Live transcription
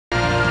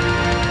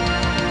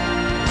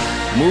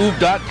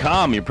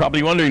Move.com. You're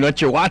probably wondering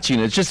what you're watching.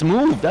 It's just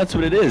Move. That's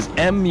what it is.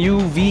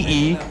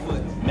 M-U-V-E.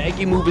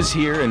 Maggie Move is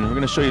here, and we're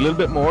going to show you a little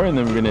bit more, and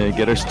then we're going to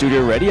get our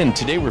studio ready. And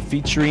today we're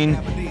featuring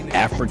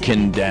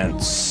African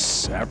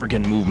dance,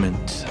 African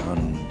movement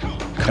on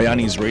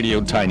Kayani's Radio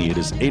Tiny. It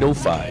is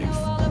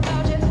 8:05.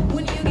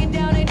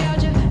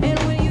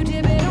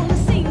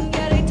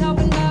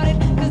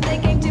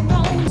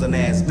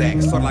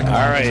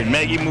 All right,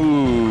 Maggie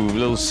Move. A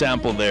little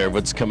sample there.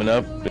 What's coming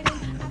up?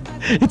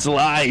 It's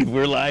live.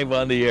 We're live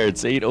on the air.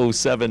 It's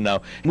 8:07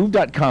 now.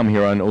 Move.com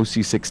here on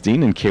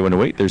OC16 and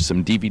K108. There's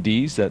some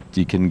DVDs that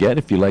you can get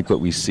if you like what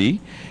we see.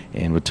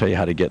 And we'll tell you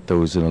how to get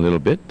those in a little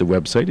bit. The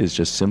website is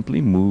just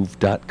simply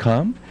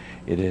move.com.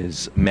 It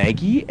is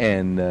Maggie,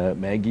 and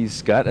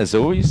Maggie's got, as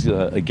always,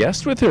 a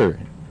guest with her.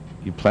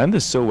 You planned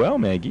this so well,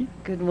 Maggie.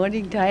 Good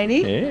morning,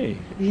 Tiny. Hey.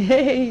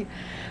 Yay.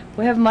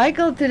 We have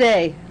Michael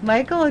today.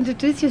 Michael,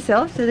 introduce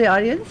yourself to the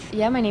audience.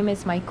 Yeah, my name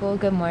is Michael.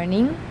 Good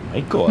morning.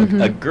 Michael,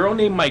 a girl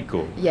named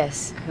Michael.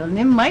 Yes. Girl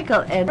named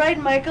Michael. And right,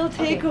 Michael,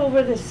 take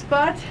over the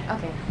spot.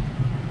 Okay.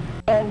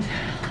 And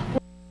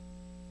what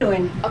are you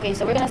doing? Okay,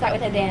 so we're going to start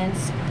with a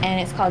dance, and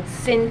it's called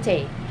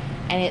Sinte,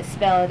 and it's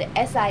spelled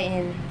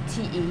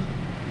S-I-N-T-E,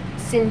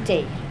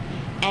 Sinte.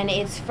 And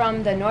it's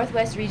from the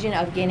northwest region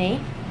of Guinea.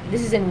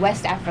 This is in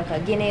West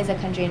Africa. Guinea is a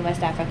country in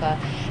West Africa,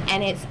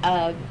 and it's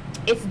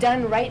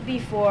done right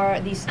before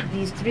these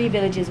three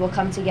villages will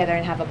come together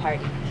and have a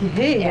party.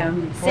 Hey, Yeah.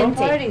 for a Sente.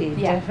 party,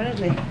 Yeah.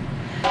 definitely.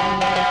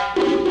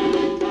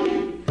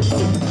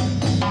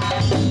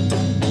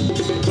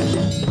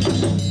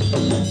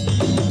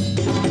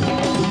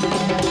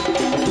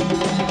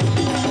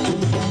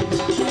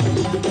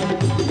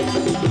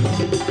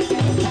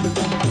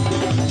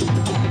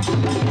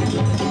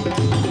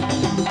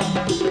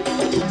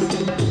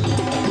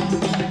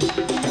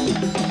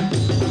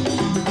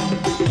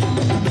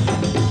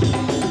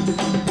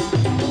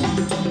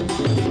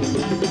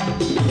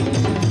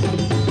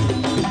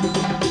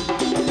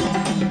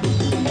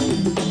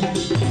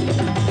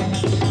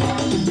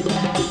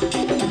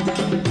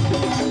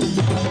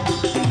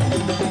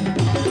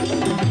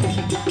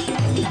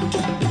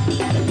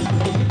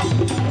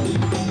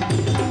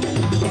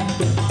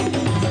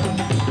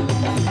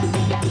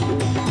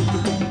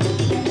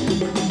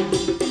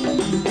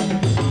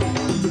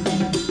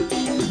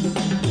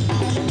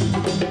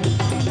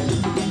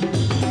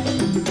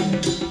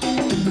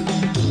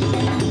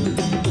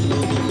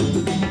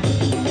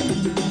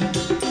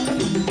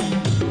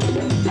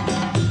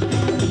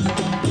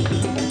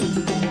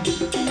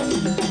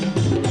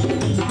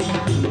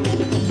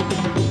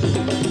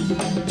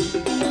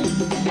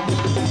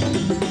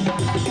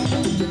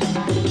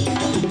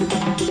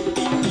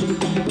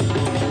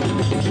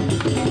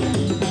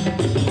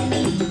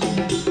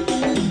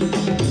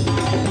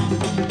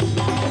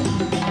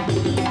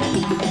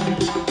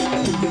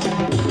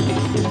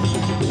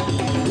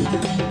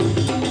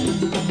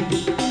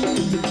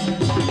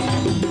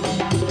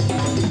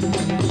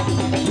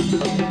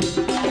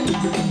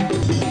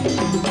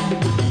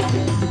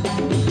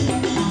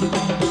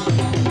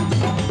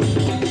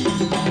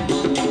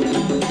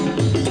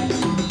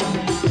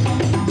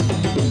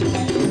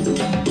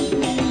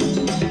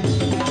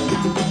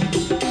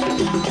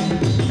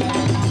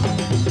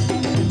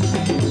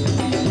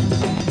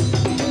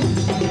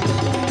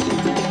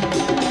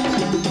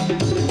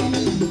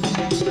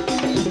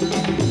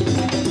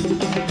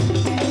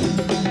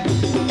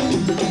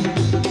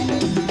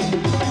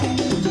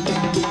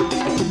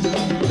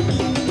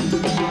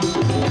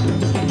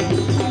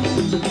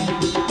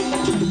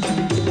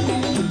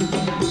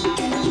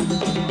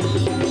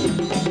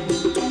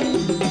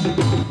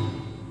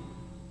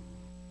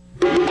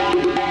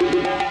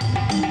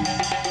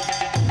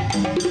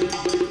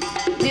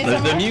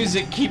 The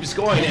music keeps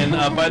going, and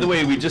by the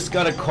way, we just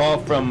got a call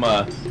from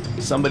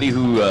somebody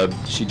who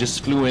she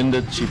flew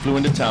into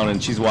town,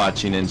 and she's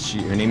watching, and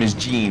her name is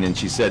Jean, and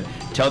she said,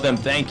 "Tell them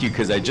thank you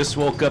because I just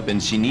woke up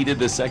and she needed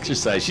this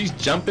exercise." She's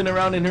jumping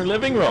around in her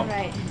living room.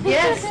 Right.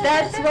 Yes,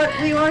 that's what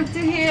we want to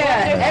hear.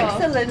 Wonderful.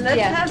 Excellent. Let's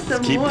Yeah. have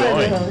some Keep more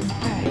going. of those.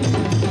 All right.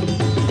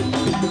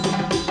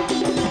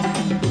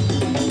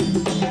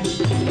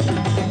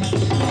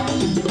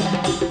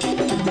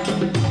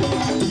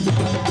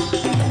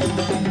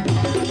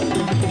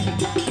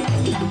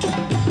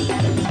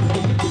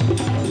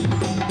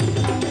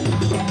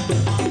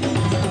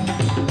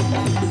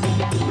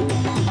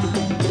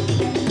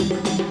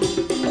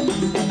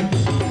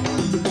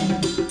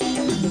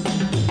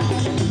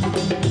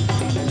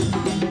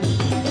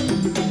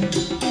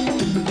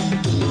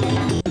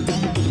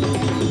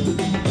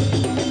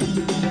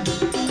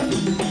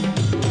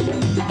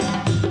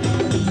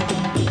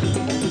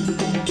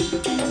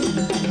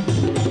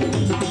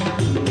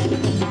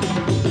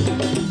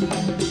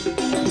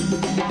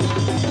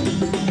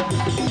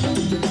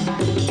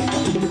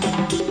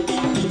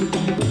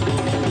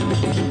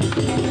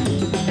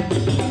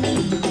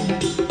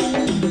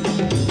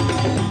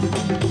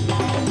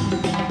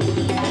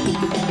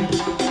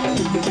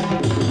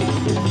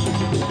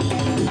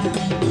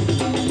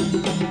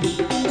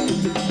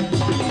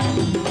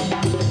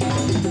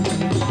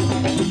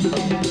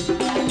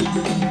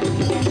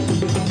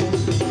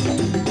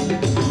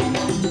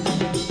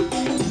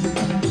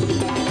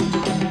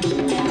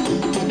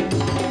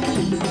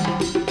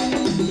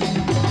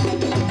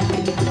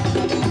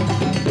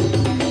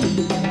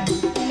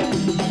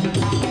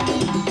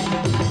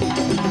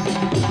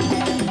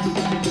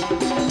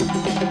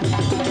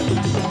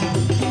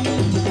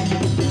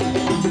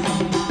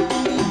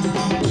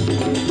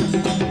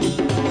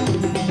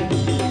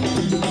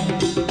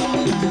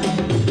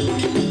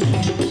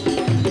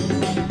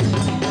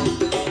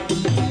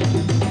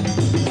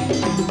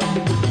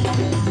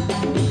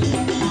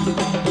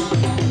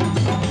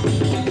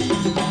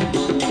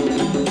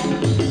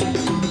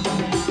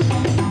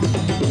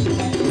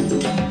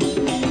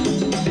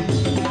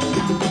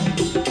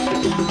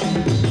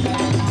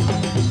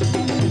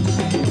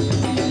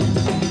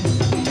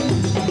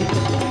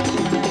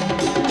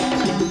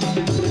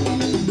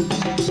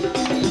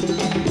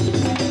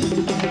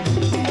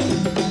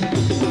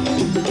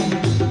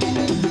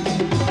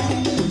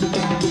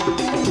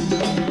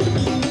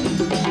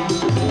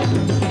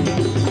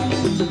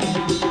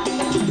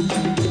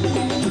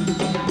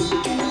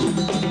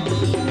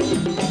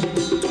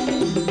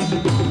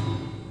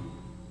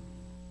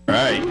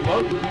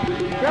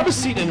 Well, grab a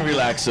seat and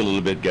relax a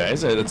little bit,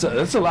 guys. That's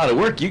a lot of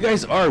work. You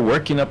guys are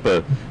working up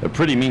a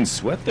pretty mean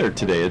sweat there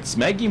today. It's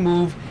Maggie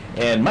Move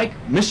and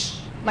Michael.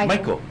 I was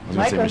going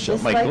to say Michelle.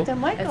 Michael.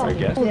 Michael. Our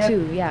guest. Oh,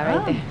 too. Yeah,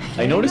 right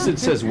there. I noticed it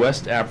says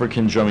West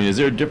African drumming. Is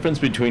there a difference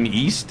between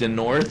East and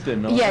North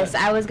and all Yes,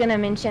 that? I was going to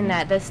mention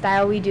that the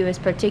style we do is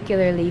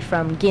particularly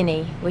from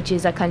Guinea, which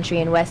is a country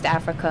in West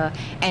Africa,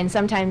 and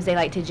sometimes they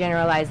like to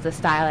generalize the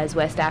style as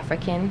West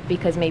African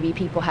because maybe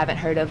people haven't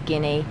heard of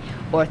Guinea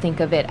or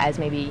think of it as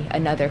maybe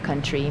another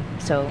country.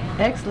 So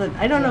Excellent.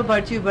 I don't know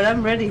about you, but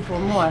I'm ready for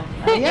more.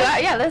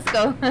 yeah, let's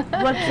go.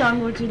 What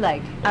song would you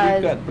like? We've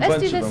got a Let's bunch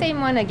do of the them.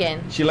 same one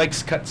again. She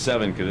likes cut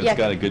 7 because it's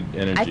got a good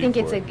energy. I think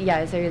for it's it.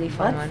 it's a really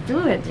fun Let's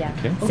one. do it. Yeah.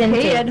 Okay.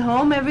 Okay, at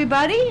home,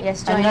 everybody.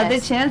 Yes, join Another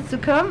us. chance to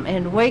come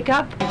and wake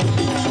up.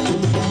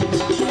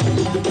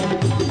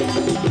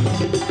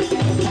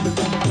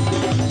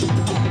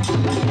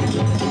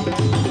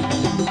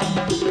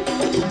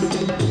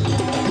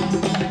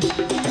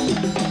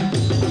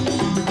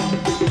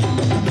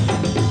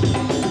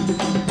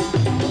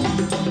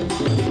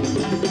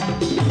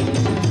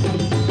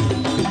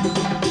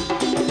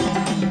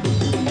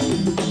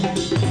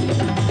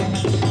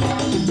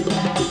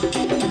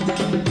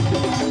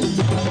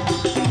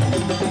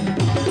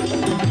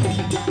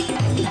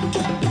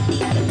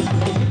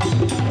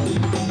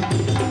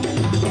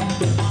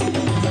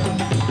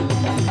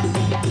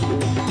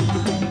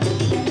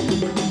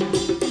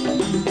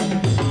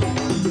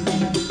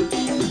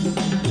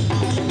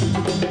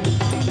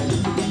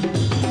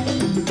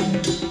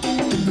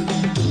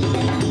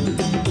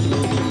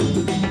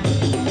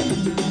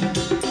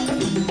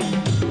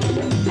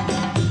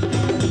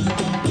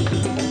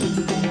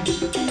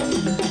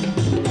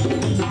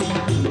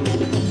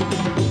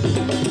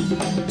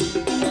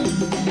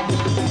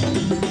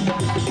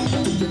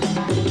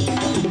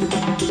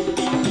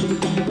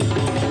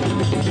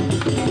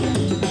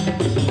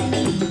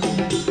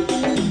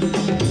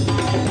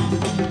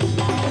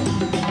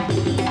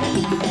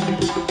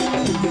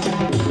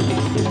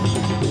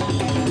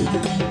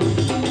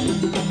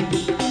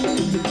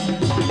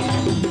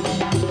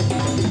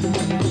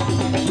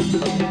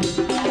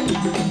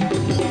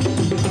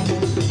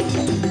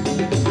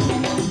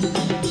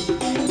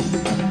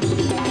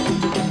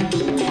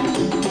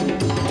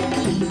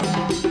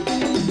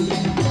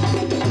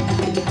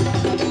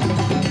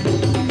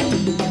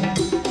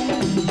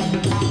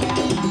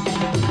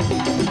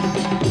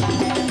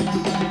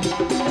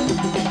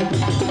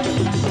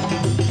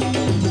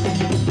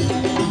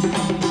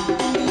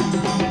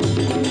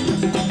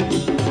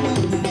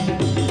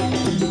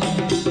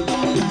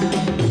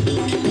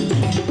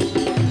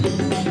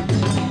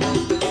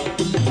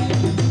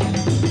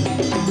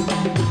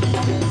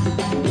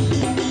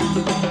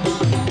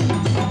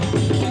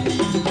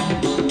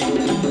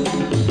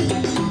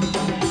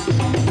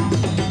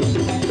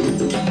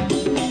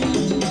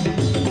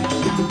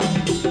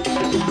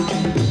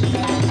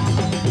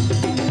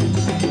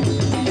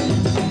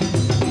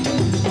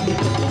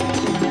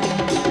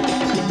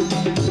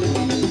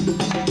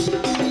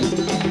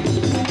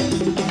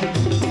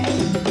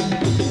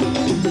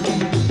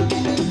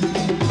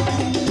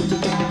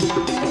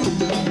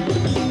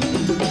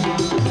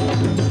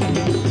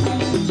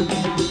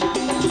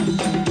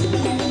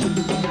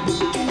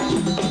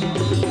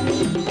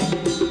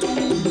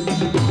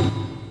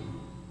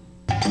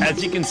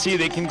 As you can see,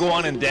 they can go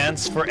on and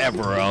dance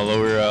forever, although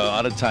we're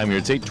out of time here.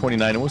 It's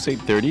 8:29, almost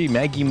 8:30.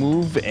 Maggie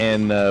Move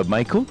and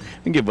Michael.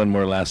 And give one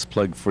more last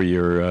plug for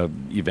your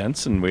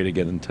events and way to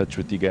get in touch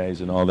with you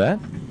guys and all that.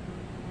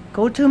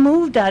 Go to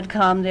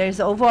move.com. There's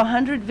over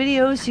 100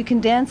 videos you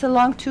can dance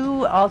along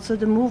to. Also,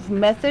 the move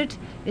method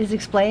is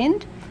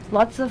explained.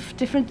 Lots of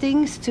different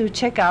things to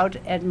check out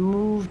at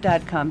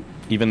move.com.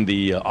 Even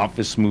the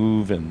office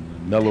move and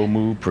mellow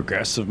move,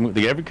 progressive move,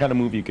 every kind of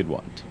move you could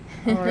want.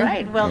 All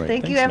right. Well, All right,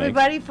 thank you, thanks, Meg.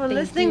 everybody, for Thank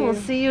listening. you. We'll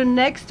see you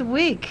next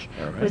week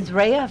All right. with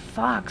Rhea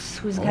Fox,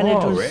 who's going to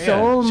Oh, do Rhea.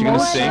 soul She gonna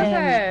motion.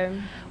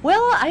 sing?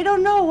 Well, I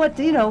don't know what,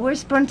 we're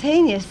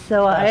spontaneous,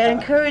 so I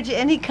encourage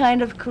any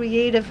kind of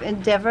creative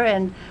endeavor,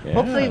 and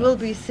hopefully Yeah. we'll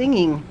be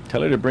singing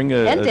Tell her to bring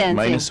a and dancing.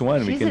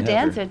 -1. We She's can a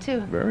have dancer, her.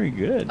 too. Very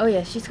good. Oh,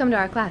 yeah, she's come to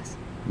our class.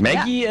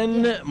 Maggie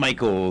and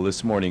Michael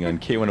this morning on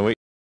K108.